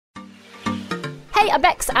Hey, I'm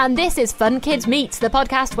Bex, and this is Fun Kids Meet, the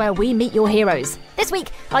podcast where we meet your heroes. This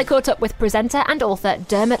week, I caught up with presenter and author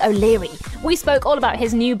Dermot O'Leary. We spoke all about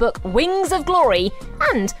his new book, Wings of Glory,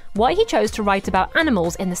 and why he chose to write about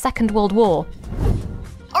animals in the Second World War.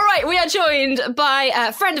 All right, we are joined by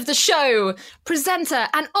a friend of the show, presenter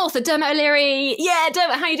and author Dermot O'Leary. Yeah,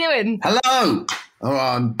 Dermot, how you doing? Hello! Oh,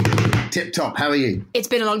 I'm tip-top. How are you? It's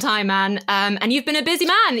been a long time, man. And you've been a busy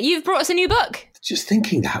man. You've brought us a new book. Just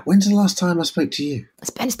thinking that. When's the last time I spoke to you?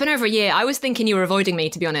 It's been over a year. I was thinking you were avoiding me,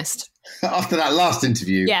 to be honest. After that last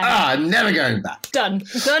interview? Yeah. I'm never going back. Done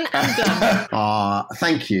and done.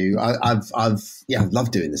 Thank you. I've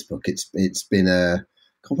loved doing this book. It's been a...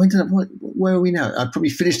 God, where are we now? I probably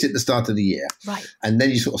finished it at the start of the year. Right. And then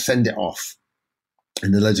you sort of send it off.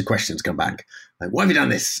 And then loads of questions come back. Like, why have you done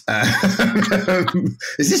this?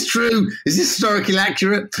 Is this true? Is this historically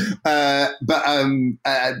accurate? I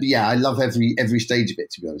love every stage of it,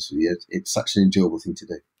 to be honest with you. It's such an enjoyable thing to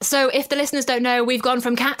do. So if the listeners don't know, we've gone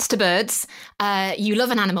from cats to birds. You love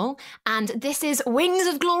an animal. And this is Wings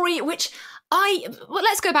of Glory, which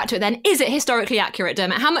let's go back to it then. Is it historically accurate,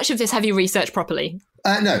 Dermot? How much of this have you researched properly?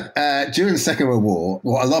 No. During the Second World War,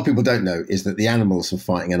 what a lot of people don't know is that the animals were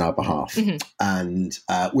fighting on our behalf, and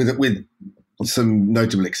with some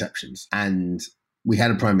notable exceptions. And we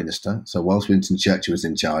had a prime minister. So whilst Winston Churchill was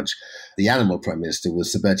in charge, the animal prime minister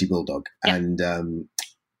was Sir Bertie Bulldog. Yeah. And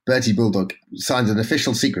Bertie Bulldog signed an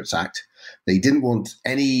official Secrets Act. They didn't want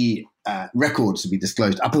any records to be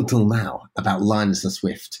disclosed up until now about Linus the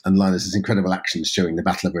Swift and Linus's incredible actions during the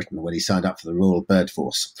Battle of Britain when he signed up for the Royal Bird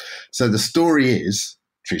Force. So the story is,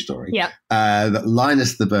 true story, that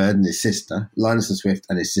Linus the bird and his sister, Linus the Swift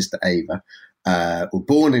and his sister Ava, were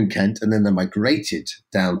born in Kent, and then they migrated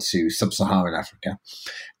down to sub-Saharan Africa.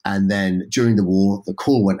 And then during the war, the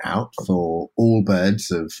call went out for all birds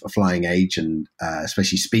of a flying age, and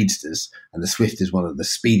especially speedsters, and the swift is one of the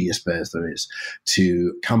speediest birds there is,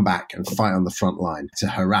 to come back and fight on the front line to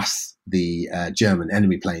harass the German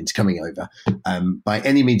enemy planes coming over by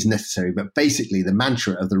any means necessary. But basically, the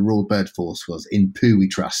mantra of the Royal Bird Force was, "In poo we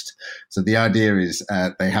trust." So the idea is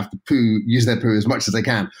they have to use their poo as much as they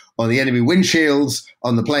can on the enemy windshields,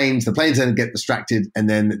 on the planes. The planes then get distracted, and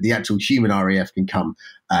then the actual human RAF can come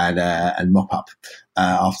and mop up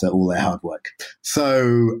after all their hard work.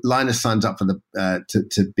 So Linus signs up for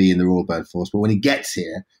to be in the Royal Bird Force, but when he gets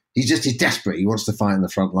here, he's desperate. He wants to fight in the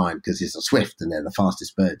front line because he's a swift and they're the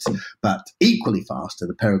fastest birds. But equally fast are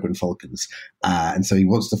the peregrine falcons. And so he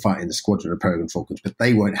wants to fight in the squadron of peregrine falcons, but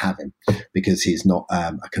they won't have him because he's not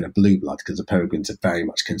a kind of blue blood, because the peregrines are very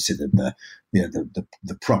much considered the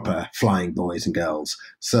proper flying boys and girls.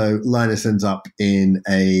 So Linus ends up in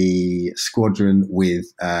a squadron with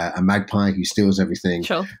a magpie who steals everything,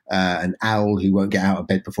 sure. An owl who won't get out of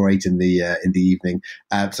bed before 8 in the evening.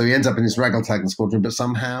 So he ends up in this raggle-tagging squadron, but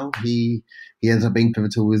somehow he ends up being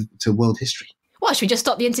pivotal to world history. What, should we just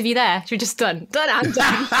stop the interview there? Should we just done and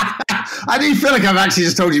done? I do feel like I've actually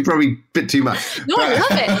just told you probably a bit too much. No, I love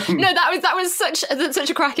it. No, that was such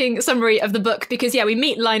a cracking summary of the book, because we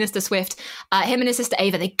meet Linus the Swift. Him and his sister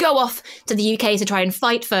Ava, they go off to the UK to try and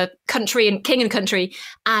fight for country and king and country.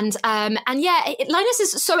 And Linus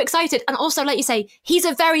is so excited, and also, like you say, he's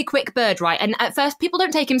a very quick bird, right? And at first, people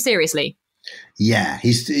don't take him seriously. Yeah,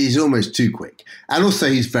 he's almost too quick, and also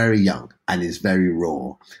he's very young and is very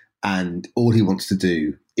raw. And all he wants to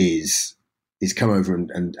do is come over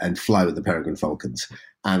and fly with the peregrine falcons.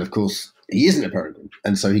 And of course, he isn't a peregrine,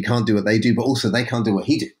 and so he can't do what they do, but also they can't do what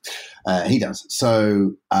he does.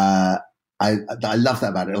 So I love that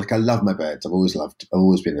about it. Like, I love my birds. I've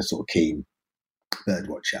always been a sort of keen bird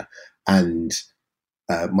watcher. And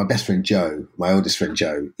my best friend Joe, my oldest friend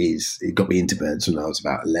Joe, he got me into birds when I was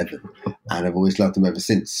about 11, and I've always loved them ever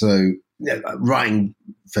since. So writing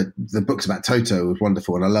for the books about Toto was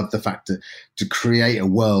wonderful, and I love the fact to create a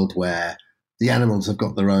world where the animals have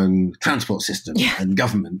got their own transport system and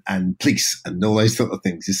government and police and all those sort of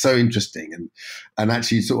things is so interesting. And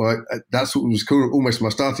actually, that's what was cool, almost my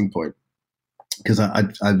starting point, because I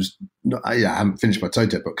haven't finished my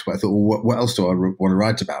Toto books, but I thought, well, what else do I want to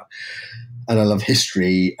write about? And I love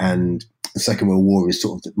history, and the Second World War is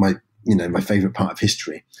sort of my favorite part of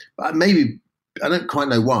history. But maybe, I don't quite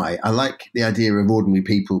know why. I like the idea of ordinary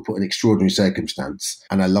people put in extraordinary circumstance.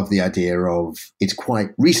 And I love the idea of it's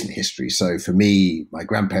quite recent history. So for me, my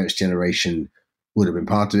grandparents' generation would have been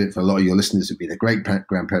part of it. For a lot of your listeners, it would be the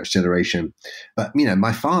great-grandparents' generation. But,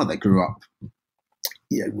 my father grew up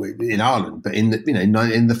in Ireland, but in the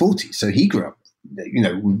 40s. So he grew up,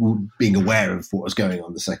 being aware of what was going on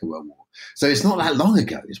in the Second World War. So it's not that long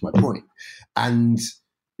ago, is my point. And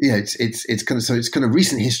it's kind of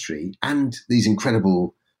recent history and these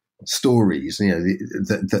incredible stories,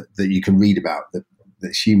 that you can read about,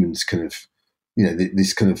 that humans kind of,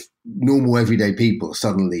 this kind of normal everyday people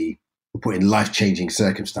suddenly were put in life-changing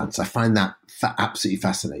circumstance. I find that absolutely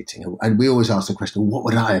fascinating. And we always ask the question, what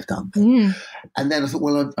would I have done? And then I thought,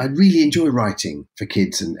 well, I really enjoy writing for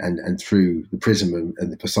kids and through the prism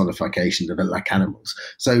and the personification of like animals.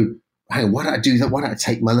 So hang on, why don't I do that? Why don't I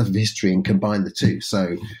take my love of history and combine the two?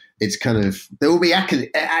 So it's kind of, there will be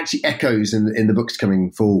actually echoes in the books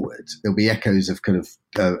coming forward. There'll be echoes of kind of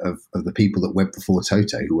the people that went before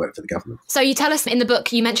Toto, who worked for the government. So you tell us in the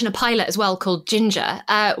book, you mention a pilot as well called Ginger.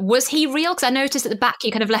 Was he real? Because I noticed at the back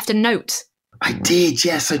you kind of left a note. I did,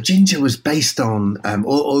 yeah. So Ginger was based on,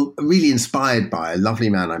 or really inspired by a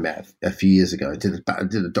lovely man I met a few years ago. I did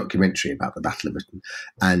a documentary about the Battle of Britain,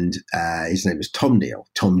 and his name was Tom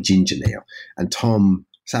Ginger Neal. And Tom,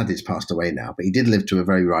 sadly, has passed away now, but he did live to a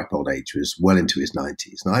very ripe old age. He was well into his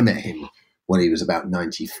 90s. And I met him when he was about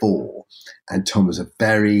 94. And Tom was a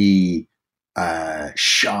very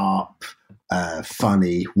sharp,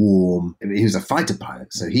 funny, warm. He was a fighter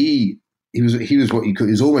pilot, so he was what you could.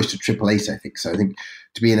 He was almost a triple ace, I think. So I think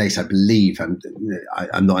to be an ace, I believe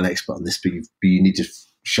I'm not an expert on this, but you need to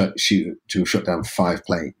shot down 5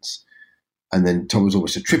 planes, and then Tom was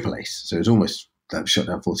almost a triple ace, so it was almost shot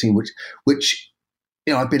down 14. Which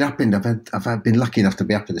I've been lucky enough to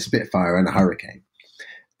be up in a Spitfire and a Hurricane,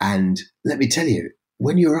 and let me tell you,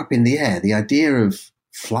 when you're up in the air, the idea of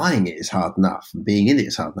flying it is hard enough, and being in it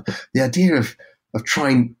is hard enough. The idea of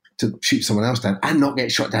trying to shoot someone else down and not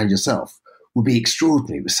get shot down yourself would be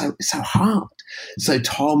extraordinary. It was so hard. So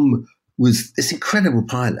Tom was this incredible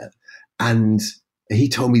pilot, and he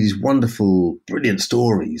told me these wonderful, brilliant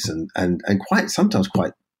stories and sometimes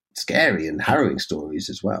quite scary and harrowing stories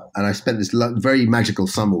as well. And I spent this very magical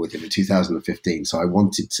summer with him in 2015. So I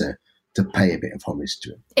wanted to pay a bit of homage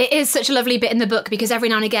to him. It is such a lovely bit in the book because every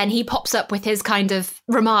now and again he pops up with his kind of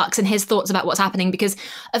remarks and his thoughts about what's happening because,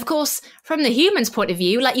 of course, from the human's point of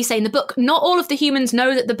view, like you say in the book, not all of the humans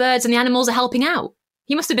know that the birds and the animals are helping out.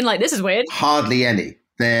 He must have been like, this is weird. Hardly any.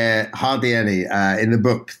 Hardly any. In the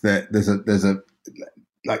book, that there's a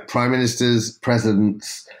like prime ministers,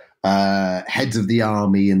 presidents, heads of the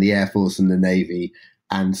army and the air force and the navy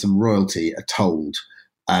and some royalty are told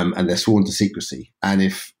and they're sworn to secrecy. And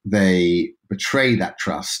if they betray that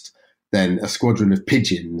trust, then a squadron of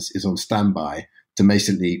pigeons is on standby to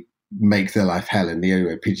basically make their life hell in the only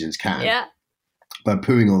way pigeons can. Yeah. By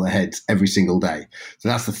pooing on their heads every single day. So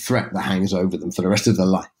that's the threat that hangs over them for the rest of their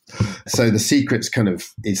life. So the secret's kind of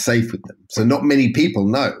is safe with them. So not many people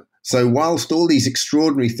know. So whilst all these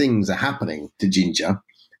extraordinary things are happening to Ginger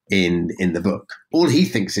in the book, all he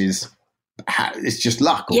thinks is it's just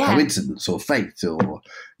luck or coincidence or fate or,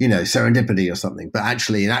 serendipity or something. But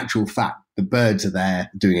actually, in actual fact, the birds are there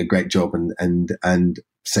doing a great job and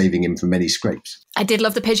saving him from many scrapes. I did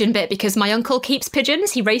love the pigeon bit because my uncle keeps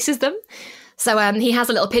pigeons. He races them. So he has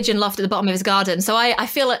a little pigeon loft at the bottom of his garden. So I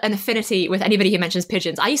feel an affinity with anybody who mentions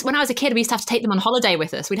pigeons. When I was a kid, we used to have to take them on holiday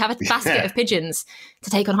with us. We'd have a basket of pigeons to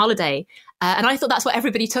take on holiday. And I thought that's what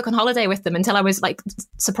everybody took on holiday with them until I was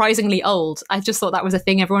surprisingly old. I just thought that was a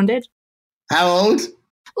thing everyone did. How old?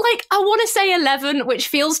 I want to say 11, which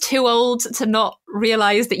feels too old to not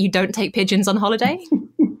realise that you don't take pigeons on holiday.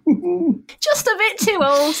 Just a bit too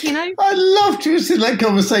old, I'd love to have seen that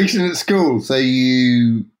conversation at school. So are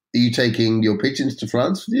you taking your pigeons to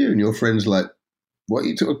France with you? And your friends what are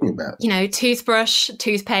you talking about? Toothbrush,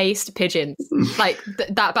 toothpaste, pigeons.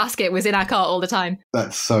 That basket was in our cart all the time.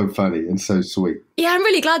 That's so funny and so sweet. Yeah, I'm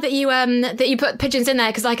really glad that you put pigeons in there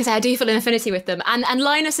because, like I say, I do feel an affinity with them. And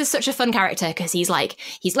Linus is such a fun character because he's like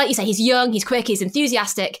you say, he's young, he's quick, he's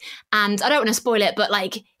enthusiastic, and I don't want to spoil it, but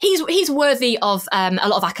he's worthy of a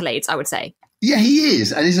lot of accolades, I would say. Yeah, he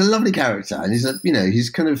is, and he's a lovely character, and he's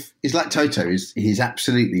he's like Toto. He's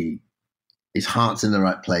absolutely, his heart's in the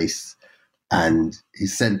right place, and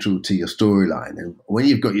he's central to your storyline. And when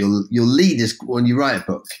you've got your lead is when you write a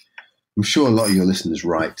book, I'm sure a lot of your listeners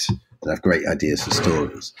write and have great ideas for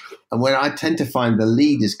stories. And when I tend to find the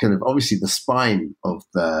lead is kind of obviously the spine of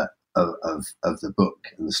the book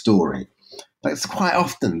and the story, but it's quite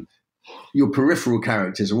often your peripheral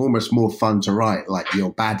characters are almost more fun to write, like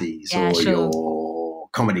your baddies your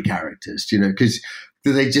comedy characters, because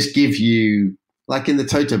they just give you, like in the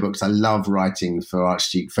Toto books, I love writing for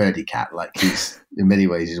Archduke Ferdicat. He's, in many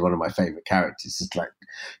ways, he's one of my favourite characters. It's like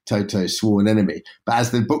Toto's sworn enemy. But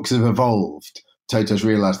as the books have evolved, Toto's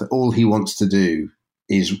realised that all he wants to do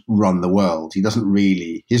is run the world.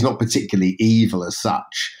 He's not particularly evil as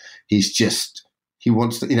such. He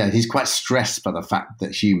wants to, he's quite stressed by the fact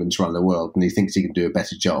that humans run the world and he thinks he can do a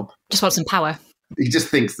better job. Just wants some power. He just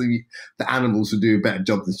thinks the animals will do a better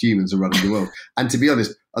job than humans are running the world. And to be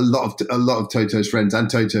honest, a lot of Toto's friends, and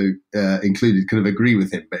Toto included, kind of agree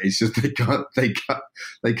with him, but it's just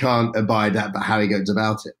they can't abide at how he goes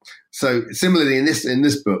about it. So similarly in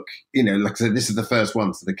this book, like I said, this is the first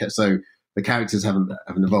one, so the characters haven't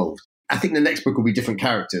evolved. I think the next book will be different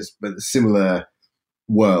characters, but a similar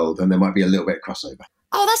world, and there might be a little bit of crossover.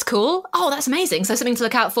 Oh, that's cool. Oh, that's amazing. So something to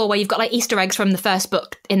look out for where you've got like Easter eggs from the first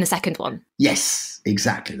book in the second one. Yes,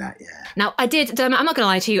 exactly that, yeah. Now, Dermot, I'm not going to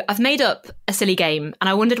lie to you. I've made up a silly game and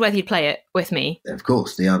I wondered whether you'd play it with me. Of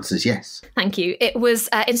course, the answer is yes. Thank you. It was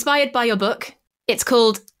inspired by your book. It's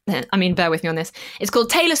called, bear with me on this. It's called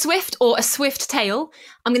Taylor Swift or A Swift Tale.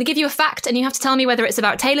 I'm going to give you a fact and you have to tell me whether it's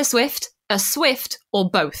about Taylor Swift, a Swift, or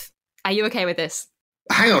both. Are you okay with this?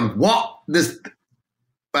 Hang on, what?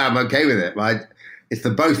 I'm okay with it. It's the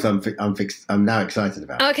both I'm now excited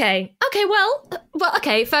about. Okay. Well,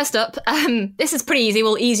 first up, this is pretty easy.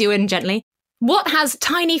 We'll ease you in gently. What has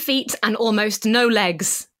tiny feet and almost no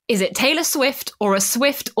legs? Is it Taylor Swift or a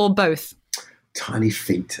Swift or both? Tiny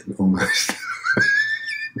feet and almost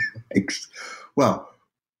legs. Well,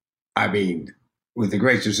 I mean, with the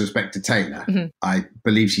greatest respect to Taylor, I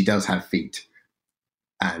believe she does have feet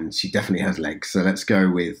and she definitely has legs. So let's go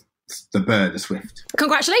with the bird, the swift.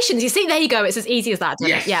 Congratulations. You see, there you go. It's as easy as that.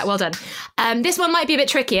 Yes. Yeah, well done. This one might be a bit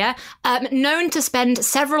trickier. Known to spend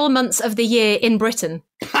several months of the year in Britain.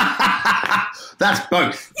 That's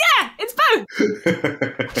both. Yeah, it's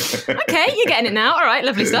both. Okay, you're getting it now. All right,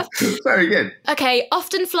 lovely stuff. Very good. Okay,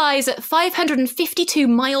 often flies at 552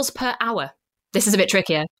 miles per hour. This is a bit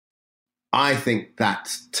trickier. I think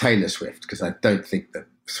that's Taylor Swift, because I don't think that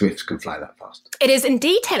Swifts can fly that fast. It is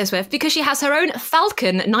indeed Taylor Swift because she has her own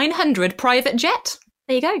Falcon 900 private jet.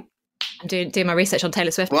 There you go. I'm doing my research on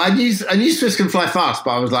Taylor Swift. Well, I knew Swifts can fly fast,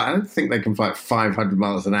 but I was like, I don't think they can fly 500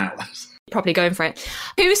 miles an hour. Probably going for it.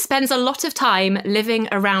 Who spends a lot of time living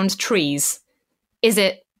around trees? Is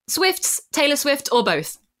it Swifts, Taylor Swift, or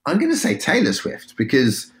both? I'm going to say Taylor Swift,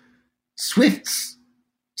 because Swifts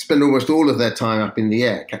spend almost all of their time up in the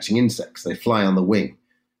air catching insects. They fly on the wing.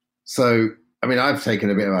 So, I mean, I've taken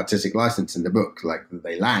a bit of artistic license in the book, like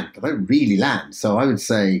they land, but they don't really land. So I would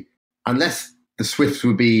say, unless the Swifts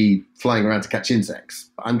would be flying around to catch insects,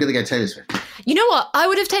 I'm going to go Taylor Swift. You know what? I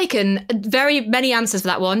would have taken very many answers for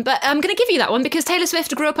that one, but I'm going to give you that one because Taylor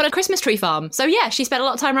Swift grew up on a Christmas tree farm. So yeah, she spent a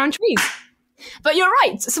lot of time around trees. But you're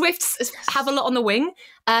right. Swifts have a lot on the wing.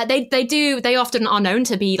 They often are known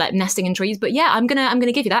to be like nesting in trees. But yeah, I'm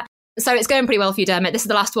gonna give you that. So it's going pretty well for you, Dermot. This is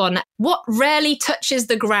the last one. What rarely touches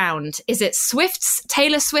the ground? Is it Swifts,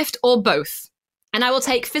 Taylor Swift, or both? And I will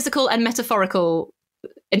take physical and metaphorical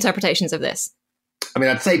interpretations of this. I mean,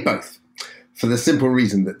 I'd say both, for the simple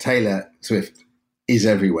reason that Taylor Swift is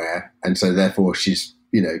everywhere, and so therefore she's,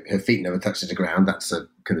 her feet never touch the ground. That's a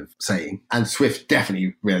kind of saying. And Swift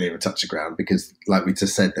definitely rarely ever touch the ground because, like we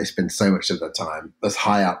just said, they spend so much of their time that's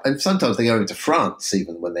high up. And sometimes they go into France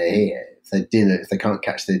even when they're here. If they can't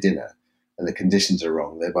catch their dinner and the conditions are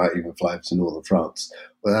wrong, they might even fly to northern France.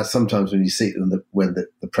 Well, that's sometimes when you see them, when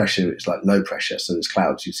the pressure is like low pressure, so there's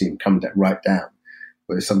clouds, you see them come right down,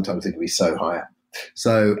 whereas sometimes they can be so high up.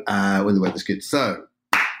 So when the weather's good. So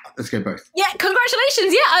let's go both. Yeah,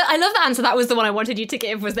 congratulations. Yeah, I love that answer. That was the one I wanted you to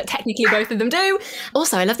give, was that technically both of them do.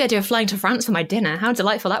 Also, I love the idea of flying to France for my dinner. How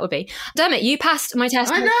delightful that would be. Dermot, you passed my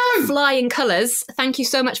test with flying colours. Thank you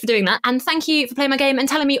so much for doing that. And thank you for playing my game and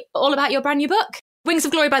telling me all about your brand new book. Wings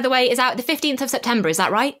of Glory, by the way, is out the 15th of September. Is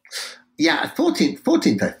that right? Yeah,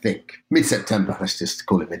 14th, I think. Mid-September. Let's just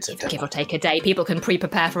call it mid-September. Give or take a day. People can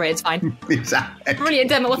pre-prepare for it. It's fine. Exactly. Brilliant,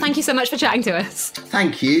 Dermot. Well, thank you so much for chatting to us.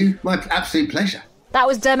 Thank you. My absolute pleasure. That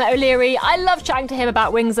was Dermot O'Leary. I love chatting to him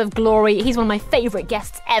about Wings of Glory. He's one of my favourite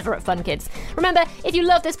guests ever at Fun Kids. Remember, if you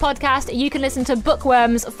love this podcast, you can listen to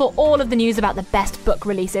Bookworms for all of the news about the best book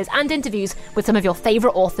releases and interviews with some of your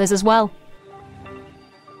favourite authors as well.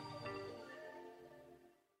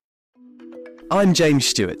 I'm James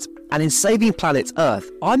Stewart, and in Saving Planet Earth,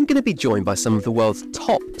 I'm going to be joined by some of the world's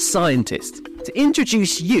top scientists to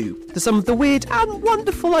introduce you to some of the weird and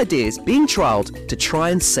wonderful ideas being trialled to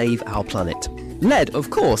try and save our planet. Led, of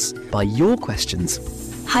course, by your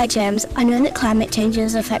questions. Hi James, I know that climate change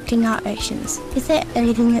is affecting our oceans. Is there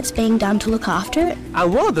anything that's being done to look after it?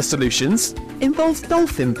 And one of the solutions involves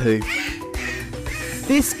dolphin poo.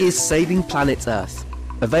 This is Saving Planet Earth,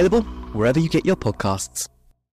 available wherever you get your podcasts.